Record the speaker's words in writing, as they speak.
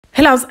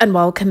Hello and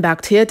welcome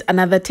back to yet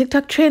another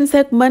TikTok trend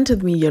segment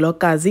with me,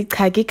 Yolokazi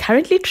Kagi.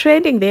 Currently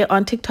trending there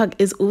on TikTok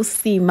is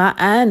Seemah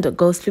and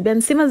Ghost Hlubi.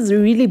 And Seemah is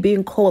really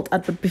being called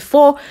out. But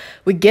before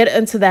we get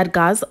into that,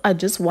 guys, I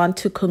just want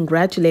to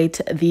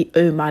congratulate the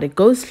Omari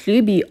Ghost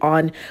Hlubi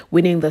on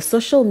winning the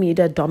Social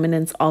Media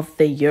Dominance of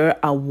the Year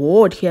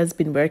award. He has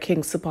been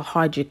working super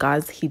hard, you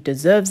guys. He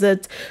deserves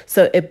it.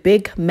 So a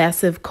big,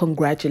 massive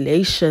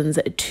congratulations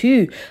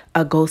to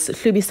Ghost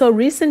Hlubi. So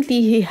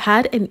recently he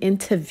had an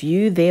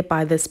interview there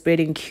by the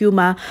Spreading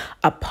Humor,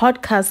 a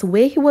podcast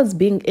where he was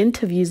being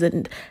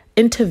interviewed.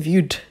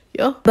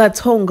 Yeah.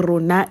 But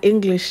na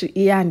English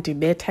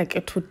better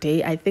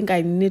today. I think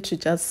I need to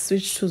just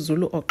switch to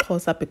Zulu or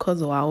Xhosa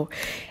because wow.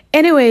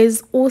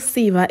 Anyways,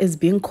 Seemah is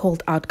being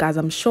called out, guys.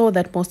 I'm sure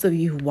that most of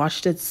you who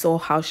watched it saw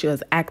how she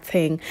was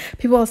acting.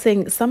 People are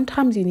saying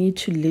sometimes you need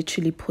to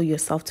literally pull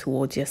yourself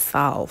towards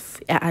yourself.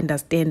 I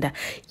understand that.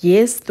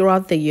 Yes,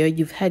 throughout the year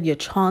you've had your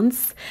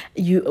chance.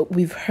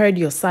 We've heard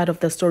your side of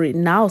the story.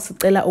 Now,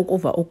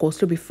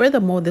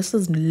 furthermore, this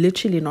is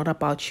literally not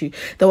about you.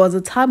 There was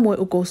a time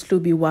where Ghost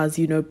Hlubi was,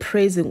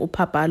 praising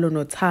Upapalo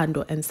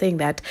Notando and saying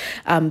that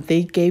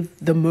they gave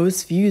the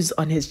most views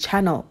on his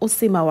channel.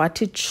 Seemah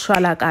wati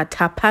tralaka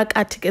tapak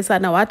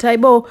atikesana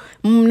wataibo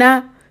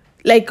mna.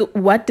 Like,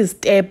 what is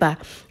Teba?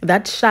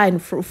 That shine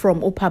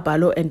from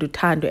Upabalo and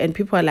Utando. And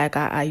people are like,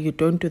 you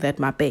don't do that,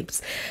 my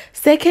babes.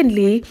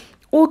 Secondly,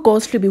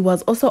 Ghost Hlubi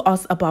was also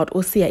asked about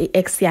Usia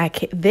ex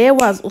yake. There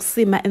was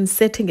Seemah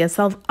inserting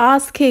herself,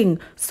 asking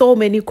so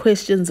many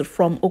questions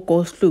from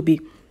Ghost Hlubi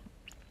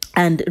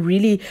and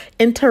really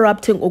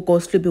interrupting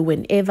Ghost Hlubi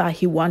whenever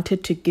he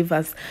wanted to give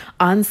us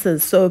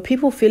answers. So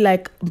people feel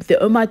like the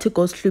Almighty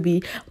Ghost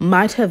Hlubi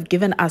might have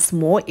given us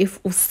more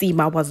if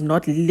Seemah was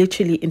not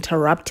literally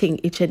interrupting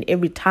each and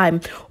every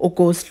time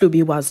Ghost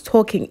Hlubi was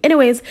talking.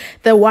 Anyways,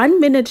 the 1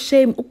 minute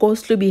shame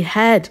Ghost Hlubi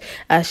had,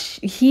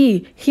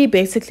 he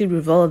basically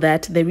revealed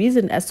that the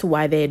reason as to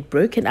why they had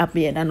broken up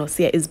me and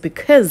Anosia is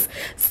because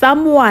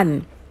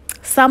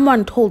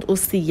Someone told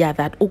Usia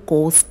that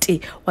Ghost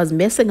was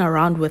messing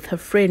around with her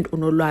friend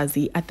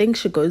Unolwazi. I think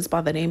she goes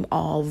by the name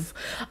of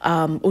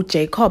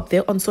Jacob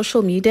there on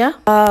social media.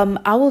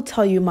 I will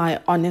tell you my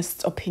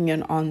honest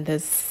opinion on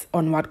this,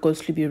 on what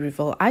Ghost Hlubi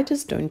revealed. I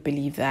just don't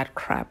believe that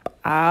crap.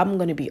 I'm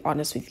going to be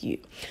honest with you.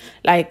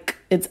 Like,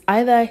 it's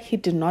either he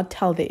did not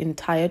tell the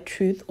entire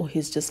truth or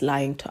he's just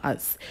lying to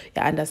us.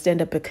 Yeah, I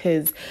understand it,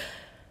 because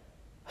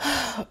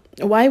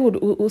why would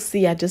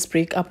Usia just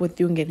break up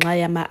with you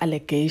ngenxa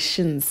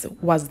allegations?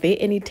 Was there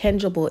any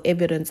tangible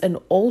evidence? And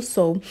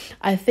also,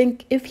 I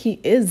think if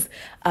he is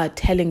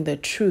telling the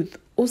truth,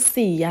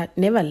 Usia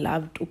never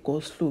loved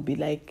Ghost Hlubi.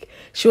 Like,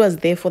 she was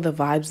there for the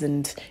vibes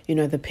and,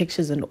 the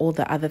pictures and all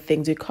the other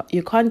things.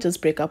 You can't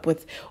just break up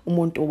with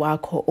umuntu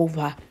wakho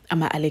over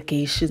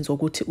allegations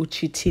ukuthi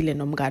uchithile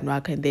nomngani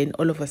wakho, and then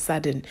all of a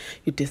sudden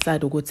you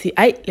decide ukuthi,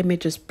 let me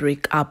just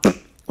break up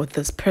with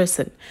this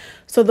person.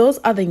 So those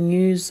are the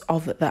news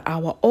of the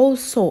hour.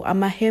 Also,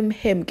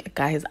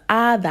 guys,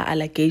 are the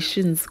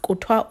allegations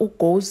kuthiwa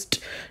uGhost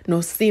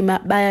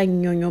noSeemah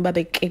bayanyonyoba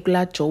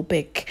bekekula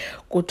Joburg,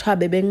 kuthiwa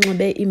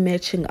bebenxibe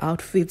i-matching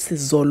outfits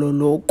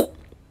zololoku.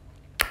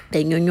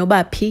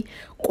 Benyonyoba phi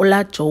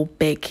kula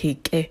Joburg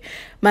ke.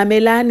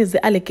 Mamelani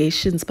the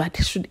allegations, but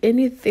should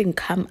anything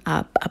come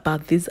up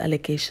about these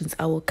allegations,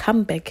 I will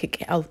come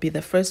back. I'll be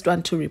the first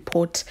one to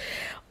report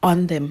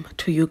on them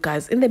to you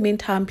guys. In the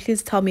meantime,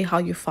 please tell me how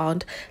you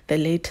found the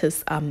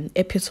latest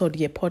episode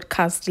here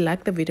podcast.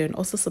 Like the video and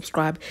also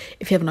subscribe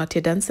if you have not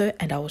yet done so,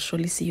 and I will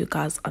surely see you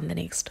guys on the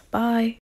next. Bye.